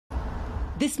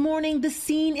This morning, the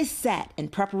scene is set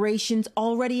and preparations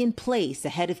already in place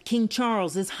ahead of King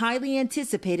Charles's highly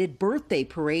anticipated birthday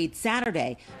parade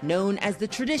Saturday, known as the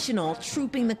traditional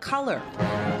Trooping the Color.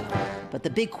 But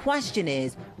the big question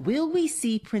is, will we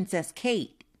see Princess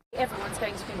Kate? Everyone's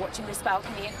going to be watching this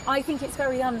balcony, and I think it's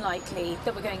very unlikely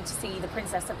that we're going to see the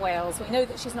Princess of Wales. We know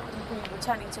that she's not going to be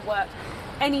returning to work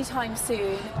anytime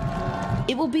soon.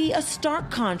 It will be a stark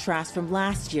contrast from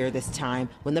last year this time,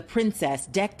 when the princess,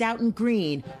 decked out in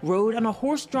green, rode on a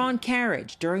horse-drawn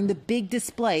carriage during the big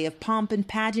display of pomp and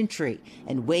pageantry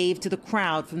and waved to the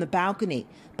crowd from the balcony.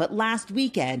 But last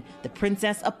weekend, the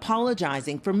princess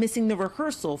apologizing for missing the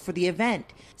rehearsal for the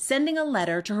event, sending a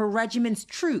letter to her regiment's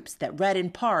troops that read in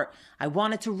part, "I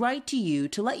wanted to write to you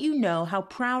to let you know how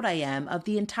proud I am of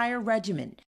the entire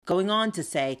regiment." Going on to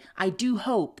say, "I do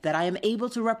hope that I am able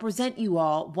to represent you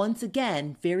all once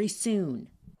again very soon."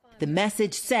 The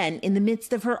message sent in the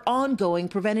midst of her ongoing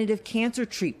preventative cancer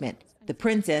treatment. The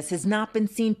princess has not been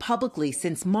seen publicly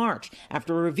since March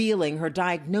after revealing her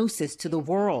diagnosis to the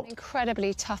world.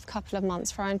 Incredibly tough couple of months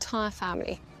for our entire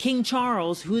family. King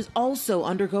Charles, who is also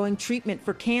undergoing treatment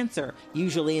for cancer,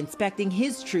 usually inspecting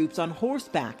his troops on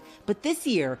horseback, but this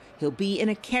year he'll be in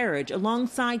a carriage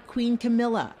alongside Queen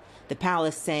Camilla. The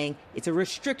palace saying it's a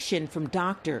restriction from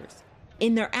doctors.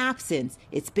 In their absence,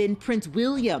 it's been Prince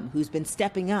William who's been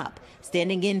stepping up,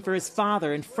 standing in for his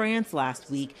father in France last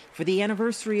week for the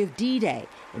anniversary of D-Day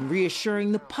and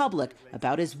reassuring the public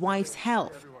about his wife's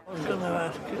health. I was going to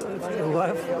ask you if your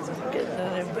wife wasn't getting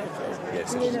any better.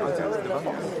 Yes, she'd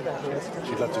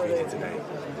love to be here today.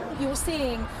 You're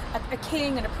seeing a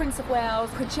king and a Prince of Wales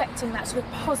projecting that sort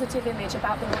of positive image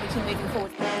about the monarchy moving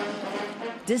forward.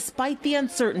 Despite the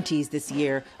uncertainties this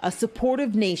year, a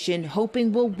supportive nation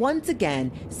hoping we'll once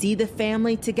again see the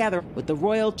family together with the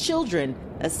royal children,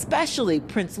 especially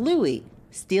Prince Louis,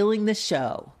 stealing the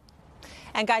show.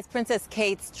 And guys, Princess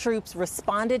Kate's troops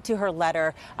responded to her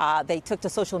letter. They took to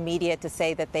social media to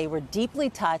say that they were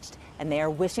deeply touched and they are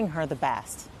wishing her the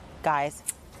best. Guys.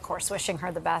 Of course, wishing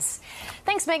her the best.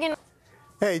 Thanks, Megan.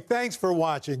 Hey, thanks for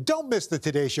watching. Don't miss the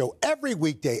Today Show every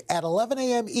weekday at 11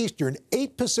 a.m. Eastern,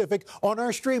 8 Pacific on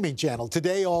our streaming channel,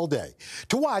 Today All Day.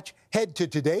 To watch, head to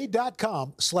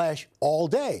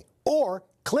today.com/allday or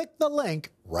click the link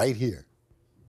right here.